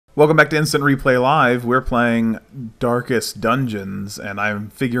Welcome back to Instant Replay Live. We're playing Darkest Dungeons, and I'm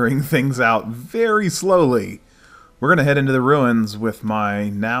figuring things out very slowly. We're going to head into the ruins with my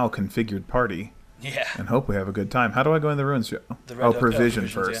now configured party. Yeah. And hope we have a good time. How do I go in the ruins, Joe? Provision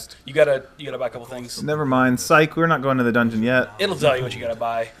first. Yeah. You gotta buy a couple things. Never mind. Psych, we're not going to the dungeon yet. It'll tell you what you gotta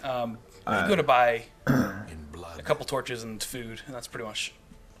buy. You gotta buy a couple torches and food, and that's pretty much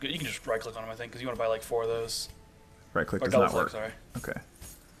good. You can just right-click on them, I think, because you want to buy like 4 of those. Right-click or does not double-click, work. sorry. Okay.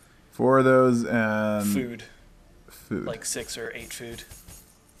 4 of those and... Food. Food. Like 6 or 8 food.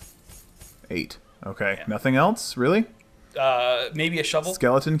 8. Okay. Yeah. Nothing else? Really? Maybe a shovel.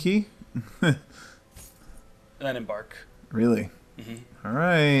 Skeleton key? And then embark. Really? Mm-hmm. All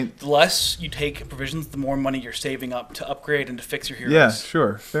right. The less you take provisions, the more money you're saving up to upgrade and to fix your heroes. Yeah,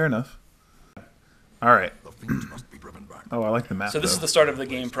 sure. Fair enough. All right. Oh, I like the map, So this is the start of the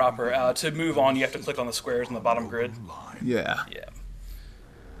game proper. To move on, you have to click on the squares in the bottom grid. Yeah. Yeah.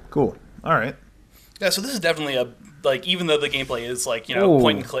 Cool. All right. Yeah, so this is definitely a, like, even though the gameplay is, like, you know,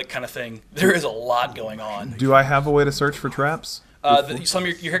 point and click kind of thing, there is a lot going on. Do I have a way to search for traps? Some of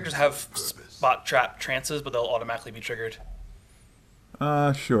your characters have spot trap trances, but they'll automatically be triggered.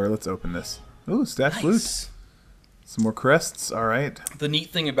 Sure. Let's open this. Ooh, stashed loot. Nice. Some more crests. All right. The neat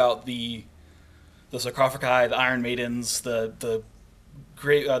thing about the sarcophagi, the Iron Maidens, the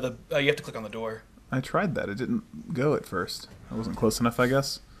great, you have to click on the door. I tried that. It didn't go at first. I wasn't close enough, I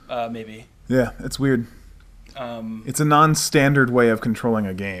guess. Maybe. Yeah, it's weird. It's a non-standard way of controlling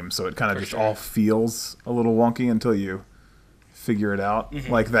a game, so it kind of just all feels a little wonky until you figure it out.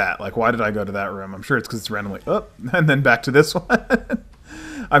 Mm-hmm. Like that. Like, why did I go to that room? I'm sure it's because it's randomly up, and then back to this one.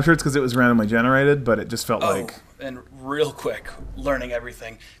 I'm sure it's because it was randomly generated, but it just felt like... And real quick, learning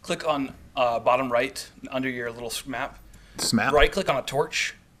everything. Click on bottom right under your little map. Smap? Right-click on a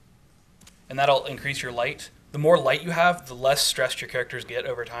torch, and that'll increase your light. The more light you have, the less stressed your characters get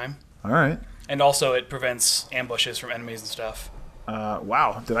over time. All right. And also, it prevents ambushes from enemies and stuff.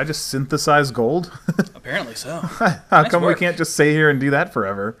 Wow. Did I just synthesize gold? Apparently so. How Nice come we work. can't just stay here and do that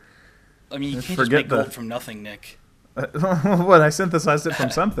forever? I mean, you Just can't just forget make gold the- from nothing, Nick. What? I synthesized it from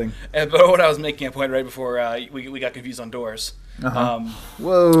something. But what I was making a point right before we got confused on doors.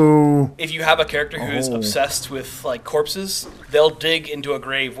 Whoa. If you have a character who is Oh. obsessed with like corpses, they'll dig into a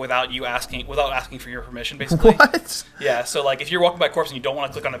grave without asking for your permission, basically. What? Yeah. So like, if you're walking by a corpse and you don't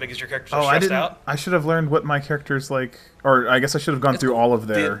want to click on it because your character's Oh, I stressed didn't. out, I should have learned what my character's like, or I guess I should have gone through all of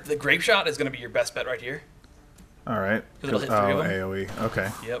their. the grave shot is going to be your best bet right here. All right. 'Cause it'll hit 3 of them. AOE. Okay.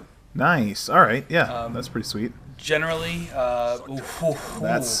 Yep. Nice. All right. Yeah, that's pretty sweet. Generally,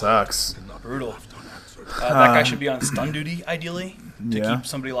 That sucks. brutal. That guy should be on stun duty, ideally, to Yeah. keep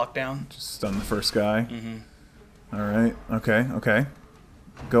somebody locked down. Stun the first guy. All right. Okay. Okay.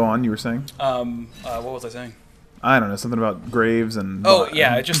 Go on. You were saying? What was I saying? I don't know. Something about graves and. Oh,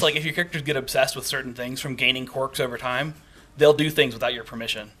 yeah, it's just like if your characters get obsessed with certain things from gaining quirks over time, they'll do things without your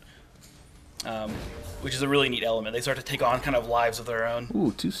permission, which is a really neat element. They start to take on kind of lives of their own.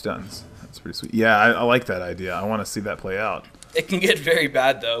 Ooh, 2 stuns. That's pretty sweet. Yeah, I like that idea. I want to see that play out. It can get very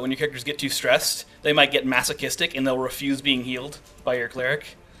bad, though. When your characters get too stressed, they might get masochistic and they'll refuse being healed by your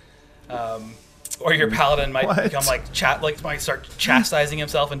cleric. Or your paladin might What? become might start chastising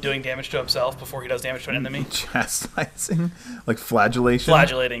himself and doing damage to himself before he does damage to an enemy. Chastising, like flagellation.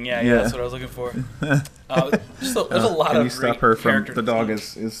 Flagellating, yeah, Yeah. that's what I was looking for. There's a lot Can of you stop great her from character the dog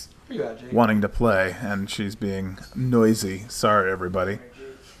designs. is Where you at, Jake? wanting to play and she's being noisy. Sorry, everybody.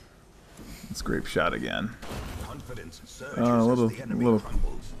 It's grape shot again. A little.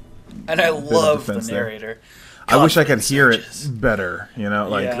 And I love the defense there. narrator. I wish I could Confidence hear surges. it better. You know,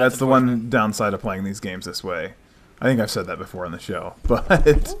 like Yeah, that's it's the one downside of playing these games this way. I think I've said that before on the show, but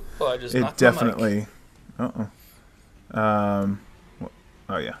Oh, I just it knocked my mic. definitely.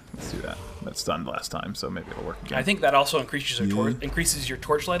 Oh yeah, let's do that. That stunned last time, so maybe it'll work again. I think that also increases your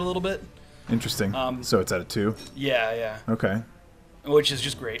torchlight a little bit. Interesting. So it's at a 2. Yeah, yeah. Okay. Which is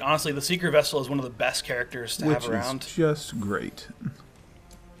just great. Honestly, the Seeker Vestal is one of the best characters to Which have around. is just great.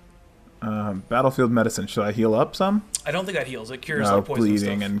 Battlefield medicine. Should I heal up some? I don't think that heals. It cures No, like poison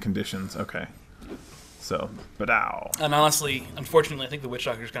bleeding stuff. and conditions. Okay. So, but ow. And honestly, unfortunately, I think the Witch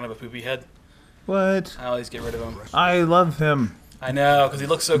Doctor's kind of a poopy head. What? I always get rid of him. I love him. I know, because he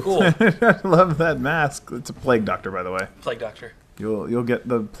looks so cool. I love that mask. It's a plague doctor, by the way. Plague Doctor. You'll get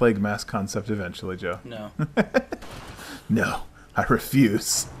the plague mask concept eventually, Joe. No. No, I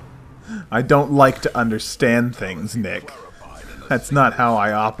refuse. I don't like to understand things, Nick. That's not how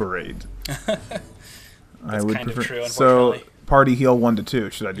I operate. I would kind of prefer. true, So, unfortunately. party heal 1 to 2.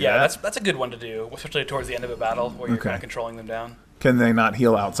 Should I do Yeah, that? that's a good one to do, especially towards the end of a battle where you're Okay. kind of controlling them down. Can they not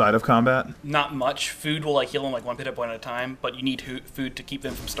heal outside of combat? Not much. Food will like heal them like 1 hit point at a time, but you need food to keep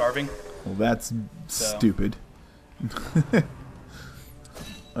them from starving. Well, that's stupid.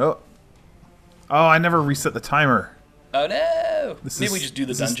 Oh, I never reset the timer. Oh no! Maybe we just do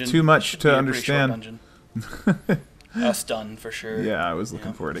the dungeon. This is too much to understand. Stun for sure. Yeah, I was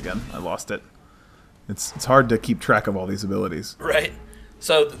looking for it again. I lost it. It's hard to keep track of all these abilities. Right.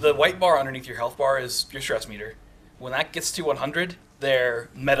 So the white bar underneath your health bar is your stress meter. When that gets to 100, their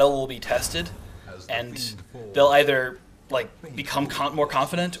metal will be tested, and they'll either like become more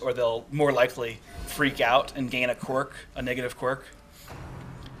confident, or they'll more likely freak out and gain a negative quirk.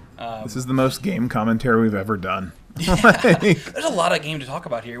 This is the most game commentary we've ever done. Yeah, there's a lot of game to talk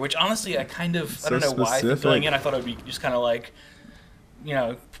about here, which honestly I don't know why. I think going in, I thought it would be just kind of like,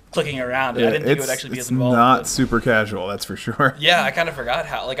 clicking around. I didn't think it would actually be as involved. It's not super casual, that's for sure. Yeah, I kind of forgot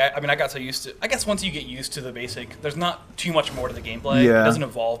how. I got so used to. I guess once you get used to the basic, there's not too much more to the gameplay. Yeah. It doesn't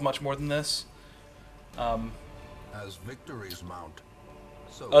evolve much more than this. As victories mount,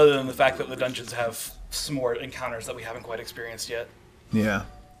 so other than the fact that the dungeons have some more encounters that we haven't quite experienced yet. Yeah.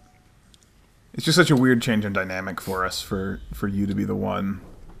 It's just such a weird change in dynamic for us, for you to be the one.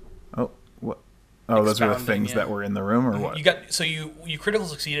 Oh, what? Oh, those were the things that were in the room, or what? You critical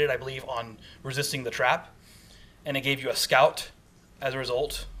succeeded, I believe, on resisting the trap, and it gave you a scout as a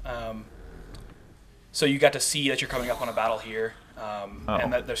result. So you got to see that you're coming up on a battle here,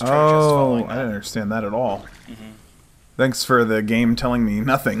 and that there's treasure chests following that. I didn't understand that at all. Mm-hmm. Thanks for the game telling me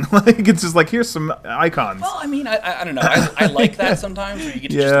nothing. It's just like, here's some icons. Well, I don't know. I like that sometimes, where you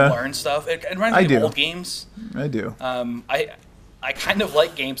get to just learn stuff. It reminds me of old games. I do. I kind of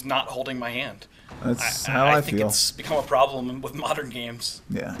like games not holding my hand. That's how I think feel. It's become a problem with modern games.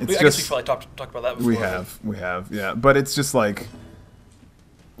 Yeah, I guess we probably talked about that before. We have, yeah. But it's just like,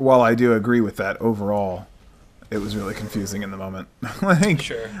 while I do agree with that overall, it was really confusing in the moment.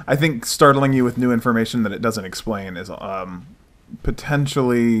 Sure. I think startling you with new information that it doesn't explain is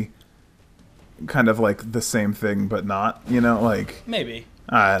potentially kind of like the same thing, but not. Maybe.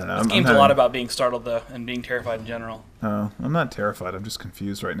 I don't know. This game's a lot about being startled, though, and being terrified in general. Oh, I'm not terrified. I'm just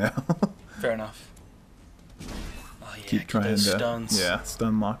confused right now. Fair enough. Oh, yeah, Keep trying those to stuns.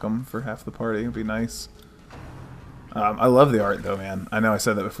 stun lock them for half the party. It'd be nice. I love the art, though, man. I know I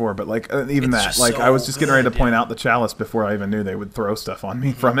said that before, but even it's that, so I was just getting ready to point yeah. out the challenge before I even knew they would throw stuff on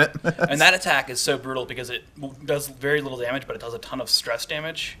me from it. And that attack is so brutal because it does very little damage, but it does a ton of stress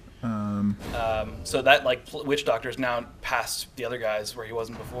damage. So that Witch Doctor's now past the other guys where he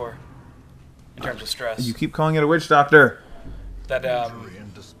wasn't before in terms of stress. You keep calling it a Witch Doctor. That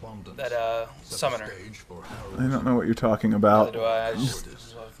summoner. I don't know what you're talking about. Neither do I.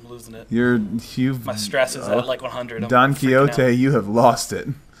 I'm losing it. My stress is at 100. Don Quixote, you have lost it.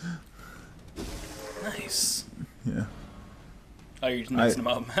 Nice. Yeah. Oh, you're just mixing them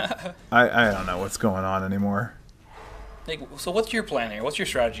up. I don't know what's going on anymore. So what's your plan here? What's your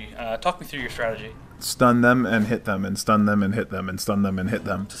strategy? Talk me through your strategy. Stun them and hit them, and stun them and hit them, and stun them and hit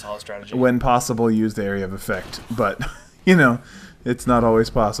them. It's a solid strategy. When possible, use the area of effect. But, it's not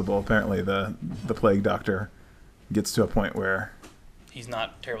always possible. Apparently, the Plague Doctor gets to a point where he's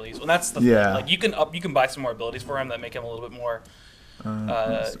not terribly useful. And that's the thing. You can buy some more abilities for him that make him a little bit more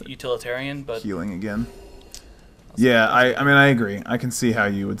utilitarian. But healing again. Yeah, I agree. I can see how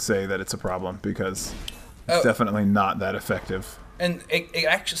you would say that it's a problem because it's definitely not that effective. And it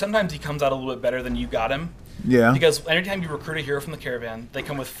actually sometimes he comes out a little bit better than you got him. Yeah. Because anytime you recruit a hero from the caravan, they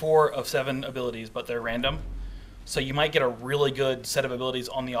come with 4 of 7 abilities, but they're random. So you might get a really good set of abilities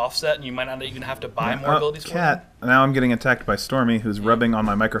on the offset, and you might not even have to buy more abilities for them. Now I'm getting attacked by Stormy, who's rubbing on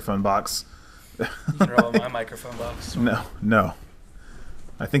my microphone box. You can rub on my microphone box. No.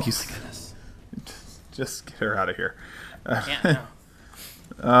 I think my goodness. Just get her out of here. I can't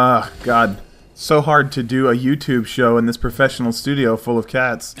now. God. So hard to do a YouTube show in this professional studio full of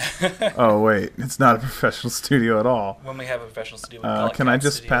cats. Oh, wait. It's not a professional studio at all. When we have a professional studio, we call it can I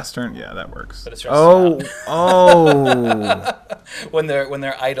just studio. pass turn? Yeah, that works. But it stresses them out. Oh. When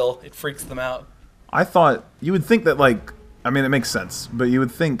they're idle, it freaks them out. I thought, you would think that, it makes sense, but you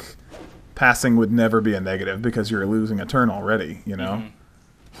would think passing would never be a negative because you're losing a turn already,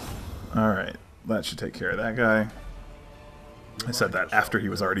 Mm-hmm. All right. That should take care of that guy. I said that after he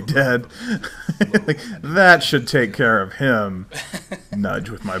was already dead. That should take care of him.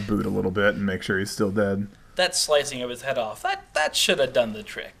 Nudge with my boot a little bit and make sure he's still dead. That slicing of his head off, that should have done the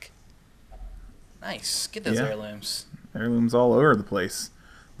trick. Nice. Get those heirlooms. Heirlooms all over the place.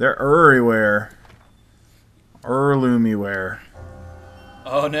 They're everywhere. Heirloomywhere.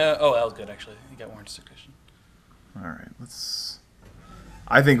 Oh, no. Oh, that was good, actually. You got Warren's suggestion. All right, let's...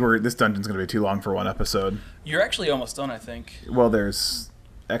 I think this dungeon's going to be too long for one episode. You're actually almost done, I think. Well, there's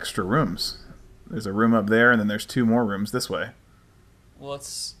extra rooms. There's a room up there, and then there's 2 more rooms this way. Well,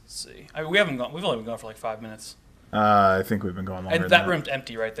 let's see. I mean, we've only been going for like 5 minutes. I think we've been going longer And than that room's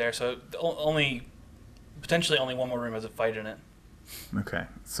empty right there, so potentially only one more room has a fight in it. Okay,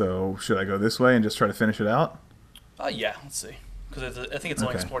 so should I go this way and just try to finish it out? Yeah, let's see. Because I think it's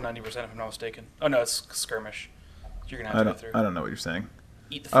only explored 90% if I'm not mistaken. Oh no, it's skirmish. You're gonna have to go through. I don't know what you're saying.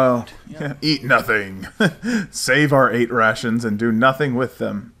 Eat the food. Oh, yeah. Eat nothing. Save our 8 rations and do nothing with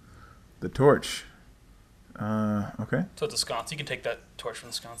them. The torch. Okay. So it's a sconce. You can take that torch from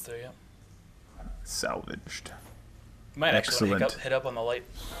the sconce there, yeah. Salvaged. You might actually Excellent. hit up on the light.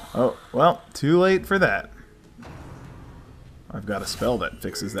 Oh, well, too late for that. I've got a spell that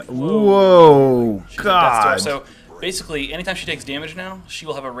fixes that. Whoa, She's at death's God. door. So basically, anytime she takes damage now, she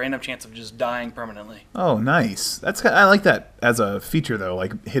will have a random chance of just dying permanently. Oh, nice. I like that as a feature, though,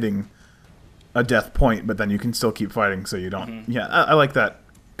 like hitting a death point, but then you can still keep fighting so you don't... Yeah, I like that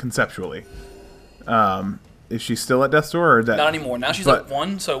conceptually. Is she still at death's door? Or Not anymore. Now she's at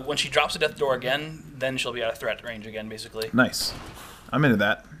 1, so when she drops a death door again, then she'll be out of threat range again, basically. Nice. I'm into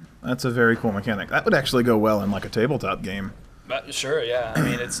that. That's a very cool mechanic. That would actually go well in like a tabletop game. Sure, yeah. I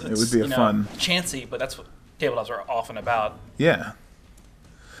mean, it's It would be a fun... chancy, but that's what tabletops are often about. Yeah.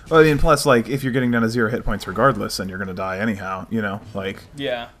 Well, I mean, plus, like, if you're getting down to 0 hit points regardless, and you're going to die anyhow, you know, like...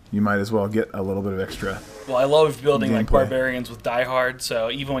 Yeah. You might as well get a little bit of extra. Well, I love building like gameplay. barbarians with Die Hard, so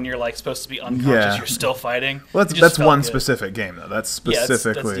even when you're like supposed to be unconscious, you're still fighting. Well, It just that's felt one good. specific game, though. That's Yeah,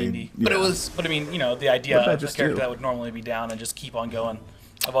 specifically... that's D&D. But I mean, you know, the idea What did I of a just character do? that would normally be down and just keep on going.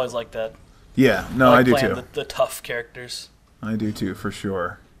 I've always liked that. Yeah, no, I like do playing too. The tough characters. I do too, for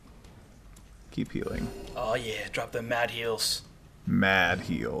sure. Keep healing. Oh yeah, drop the mad heals. Mad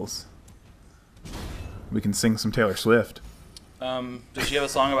heals. We can sing some Taylor Swift. Does she have a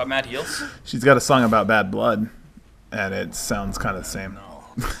song about mad heals? She's got a song about bad blood, and it sounds kind of the same.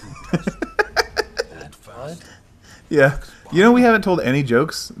 Bad blood? Yeah. You know, we haven't told any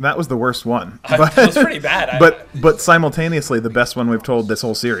jokes. That was the worst one. It was pretty bad. But simultaneously, the best one we've told this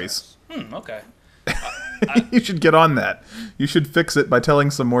whole series. Okay. You should get on that. You should fix it by telling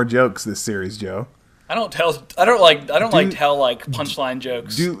some more jokes this series, Joe. I don't tell like punchline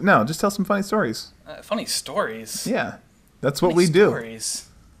jokes. Just tell some funny stories. Funny stories. Yeah. That's what Funny we do. stories.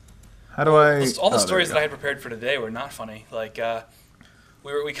 How do I... All the Oh, stories there that I we had prepared for today were not funny. Like,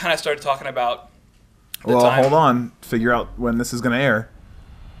 we kind of started talking about go. Well, hold on. Figure out when this is going to air.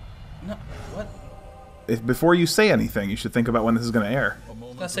 No, what? Before you say anything, you should think about when this is going to air.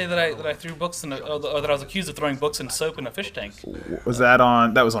 Did I say that I threw books in or that I was accused of throwing books and soap in a fish tank? Was that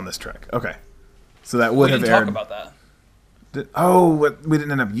on... That was on this track. Okay. So that would We have didn't aired... talk about that. We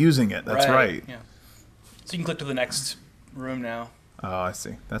didn't end up using it. That's right. Yeah. So you can click to the next room now. Oh, I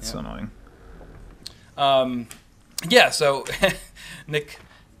see. That's annoying. Yeah, so Nick,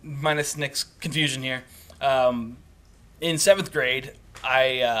 minus Nick's confusion here. In 7th grade,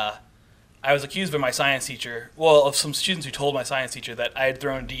 I was accused by my science teacher, of some students who told my science teacher that I had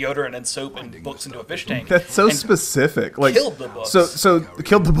thrown deodorant and soap and books into a fish tank. That's so and specific. Like killed the books. So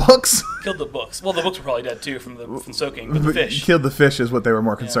killed the books. Killed the books. Well, the books were probably dead too from soaking, but the fish. Killed the fish is what they were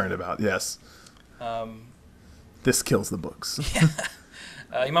more concerned about. Yes. This kills the books. You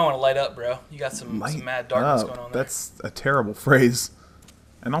might want to light up, bro. You got some mad darkness going on there. That's a terrible phrase.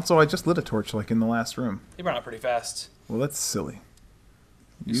 And also, I just lit a torch like in the last room. They burn out pretty fast. Well, that's silly.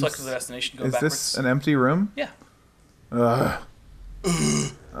 You selected the destination, go Is backwards. this an empty room? Yeah. Why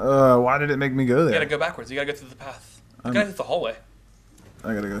did it make me go there? You gotta go backwards. You gotta go through the path. You gotta go through the hallway.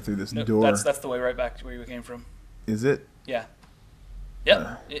 I gotta go through this No, door. That's the way right back to where you came from. Is it? Yeah.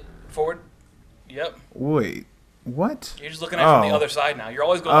 Yep. Forward. Yep. Wait. What? You're just looking at it from the other side now. You're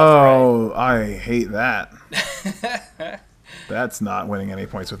always going left Oh, I hate that. That's not winning any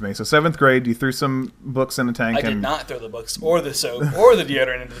points with me. So 7th grade, you threw some books in a tank. I did not throw the books or the soap or the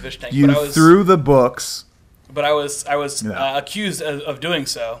deodorant into the fish tank. You threw the books. But I was accused of doing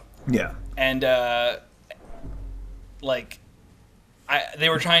so. Yeah. And they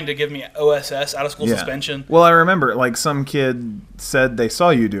were trying to give me OSS, out of school suspension. Well, I remember, like, some kid said they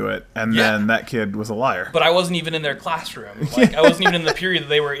saw you do it, and then that kid was a liar. But I wasn't even in their classroom. Like, I wasn't even in the period that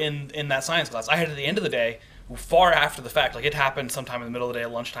they were in that science class. I had at the end of the day, far after the fact, like it happened sometime in the middle of the day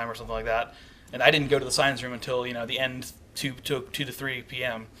at lunchtime or something like that, and I didn't go to the science room until the end 2 to 3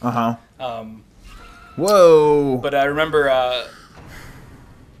 p.m. Whoa. But I remember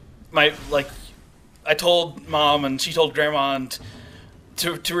I told Mom and she told Grandma, and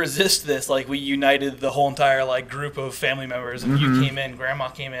to resist this, like, we united the whole entire group of family members, and you came in, Grandma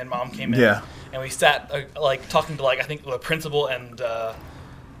came in, Mom came in, and we sat talking to I think the principal and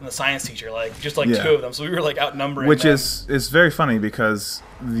and the science teacher, like just like Yeah. two of them. So we were like outnumbering Which them. is very funny because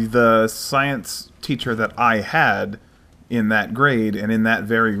the science teacher that I had in that grade and in that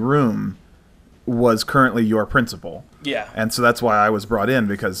very room was currently your principal. Yeah. And so that's why I was brought in,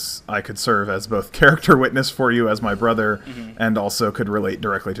 because I could serve as both character witness for you as my brother and also could relate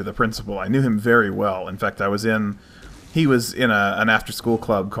directly to the principal. I knew him very well. In fact, he was in an after-school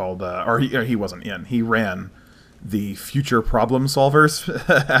club called, or he wasn't in, he ran the Future Problem Solvers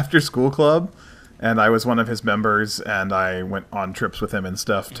after-school club, and I was one of his members, and I went on trips with him and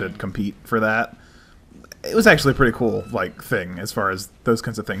stuff to compete for that. It was actually a pretty cool thing as far as those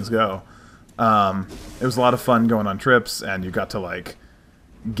kinds of things go. It was a lot of fun going on trips, and you got to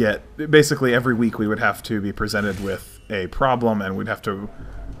get basically every week we would have to be presented with a problem, and we'd have to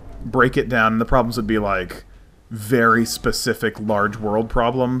break it down. And the problems would be very specific large world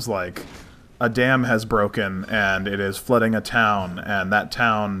problems, like a dam has broken and it is flooding a town, and that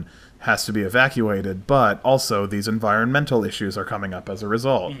town has to be evacuated, but also these environmental issues are coming up as a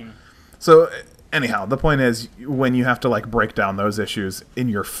result. So anyhow, the point is, when you have to break down those issues in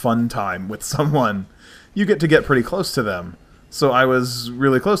your fun time with someone, you get pretty close to them. So I was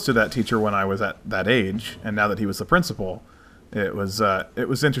really close to that teacher when I was at that age, and now that he was the principal, it was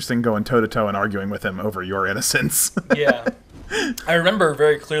interesting going toe to toe and arguing with him over your innocence. Yeah. I remember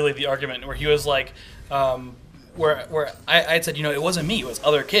very clearly the argument where he was like, where I had said, it wasn't me, it was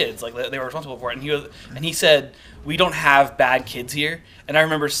other kids, they were responsible for it, and he said, we don't have bad kids here. And I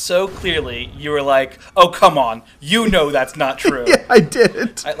remember so clearly you were like, oh, come on, that's not true. Yeah, I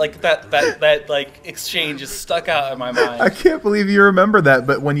did. That exchange is stuck out in my mind. I can't believe you remember that,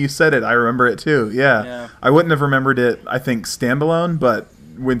 but when you said it, I remember it too. Yeah. I wouldn't have remembered it, I think, standalone, but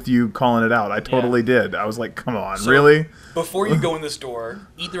with you calling it out, I totally did. I was like, come on, So, really? Before you go in this door,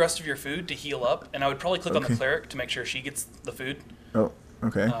 eat the rest of your food to heal up, and I would probably click on the cleric to make sure she gets the food. Oh,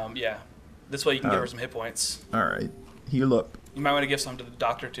 okay. Yeah. This way you can give her some hit points. All right. Heal up. You might want to give some to the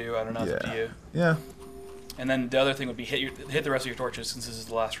doctor too. I don't know. It's up to you. Yeah. And then the other thing would be hit the rest of your torches, since this is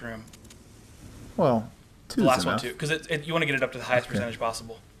the last room. Well, two's The last enough. one too, because you want to get it up to the highest percentage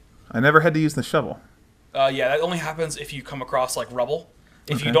possible. I never had to use the shovel. Yeah, that only happens if you come across rubble.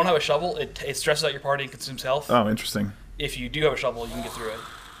 If you don't have a shovel, it stresses out your party and consumes health. Oh, interesting. If you do have a shovel, you can get through it.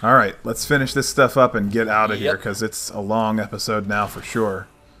 All right, let's finish this stuff up and get out of here, Yep. because it's a long episode now for sure.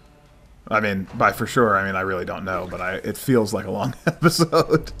 I mean, by for sure, I really don't know, but it feels like a long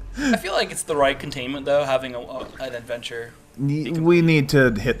episode. I feel like it's the right containment, though, having an adventure. We need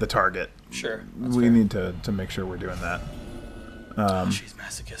to hit the target. Sure. We need to make sure we're doing that. She's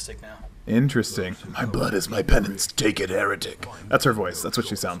masochistic now. Interesting. My blood is my penance. Take it, heretic. That's her voice. That's what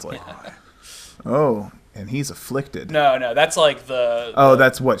she sounds like. Oh, and he's afflicted. No, that's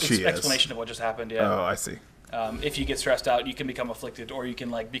that's what she is. Explanation of what just happened, yeah. Oh, I see. If you get stressed out, you can become afflicted, or you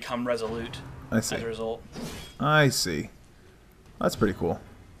can become resolute I see. as a result. I see. That's pretty cool.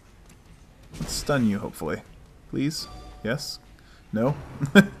 Let's stun you, hopefully. Please? Yes? No?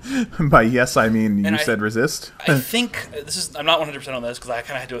 By yes, I mean you said resist? I think I'm not 100% on this because I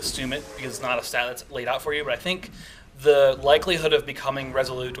kind of had to assume it because it's not a stat that's laid out for you, but I think the likelihood of becoming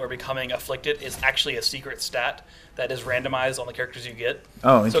resolute or becoming afflicted is actually a secret stat that is randomized on the characters you get.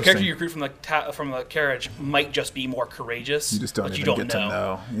 Oh, so interesting. a character you recruit from the carriage might just be more courageous, You just don't but you even don't get to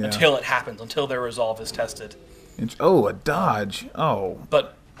know. Yeah. until it happens, until their resolve is tested. Oh, a dodge. Oh.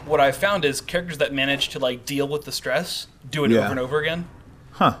 But what I've found is characters that manage to deal with the stress do it over and over again.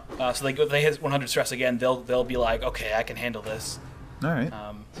 Huh. So they hit 100 stress again. They'll be like, okay, I can handle this. All right.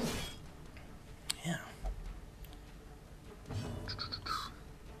 Yeah.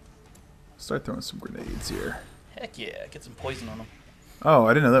 Start throwing some grenades here. Heck yeah, get some poison on them. Oh,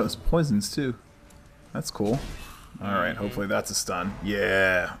 I didn't know that was poisons too. That's cool. All right, hopefully that's a stun.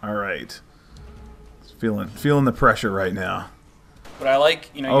 Yeah. All right. Feeling the pressure right now. But I like,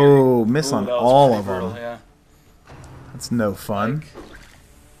 miss on that was all pretty of them. brutal, yeah. That's no fun.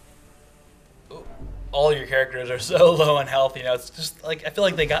 All your characters are so low on health, it's just I feel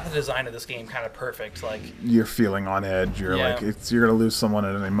like they got the design of this game kind of perfect. You're feeling on edge. You're Yeah. you're gonna lose someone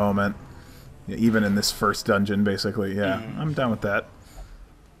at any moment. Yeah, even in this first dungeon, basically. Yeah, I'm down with that.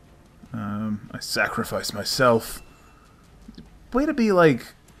 I sacrifice myself. Way to be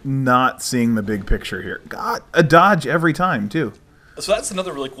not seeing the big picture here. God, a dodge every time too. So that's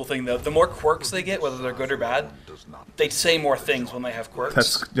another really cool thing, though. The more quirks they get, whether they're good or bad, they say more things when they have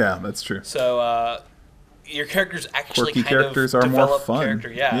quirks. That's true. So your characters actually Quirky kind characters of are more develop fun.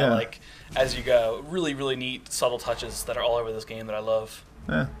 character, as you go. Really, really neat, subtle touches that are all over this game that I love.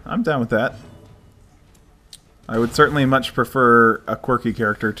 I'm down with that. I would certainly much prefer a quirky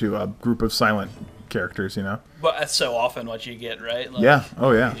character to a group of silent characters, you know? But that's so often what you get, right? Like, Yeah.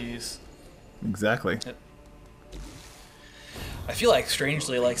 Oh, yeah. RPGs. Exactly. I feel like,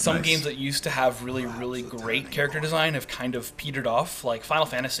 strangely, like some Nice. games that used to have really, really great character design have kind of petered off. Like Final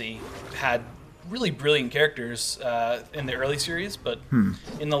Fantasy had really brilliant characters in the early series, but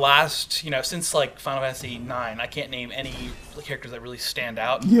in the last, since like Final Fantasy 9, I can't name any characters that really stand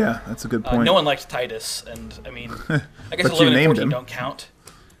out. Yeah, that's a good point. No one liked Titus, and I mean, I guess But you 11 and named 14 him. don't count.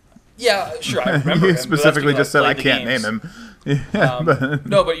 Yeah, sure, I remember You him. but that's specifically because just said I played the can't games. name him. Yeah, but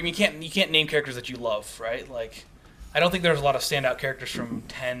No, but you can't name characters that you love, right? Like, I don't think there's a lot of standout characters from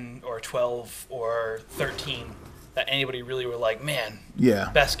 10 or 12 or 13 that anybody really were like, man,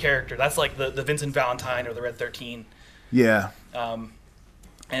 yeah, best character. That's like the Vincent Valentine or the Red 13. yeah,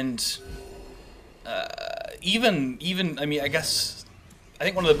 And even I mean, I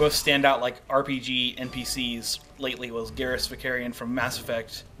think one of the most standout like RPG NPCs lately was Garrus Vicarian from Mass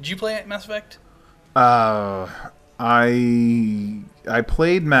Effect. Did you play Mass Effect? I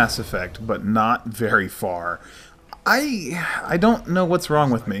played Mass Effect, but not very far. I don't know what's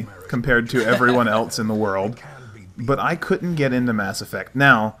wrong with me compared to everyone else in the world, but I couldn't get into Mass Effect.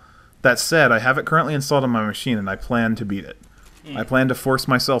 Now, that said, I have it currently installed on my machine, and I plan to beat it. I plan to force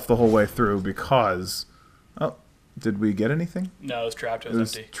myself the whole way through because... Oh, did we get anything? No, it was trapped. It It was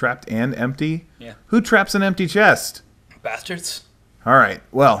was empty. trapped and empty? Yeah. Who traps an empty chest? Bastards. All right,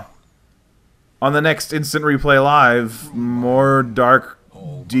 well, on the next Instant Replay Live, more dark,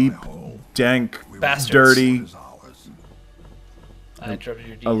 deep, dank, Bastards. dirty I interrupted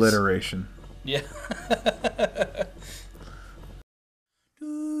your D's. alliteration. Yeah.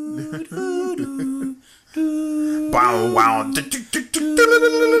 Wow, wow.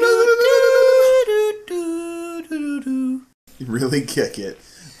 Really kick it.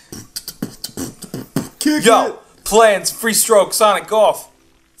 Kick Yo, it. plans, free stroke, Sonic Golf.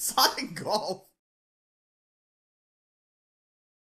 Sonic Golf.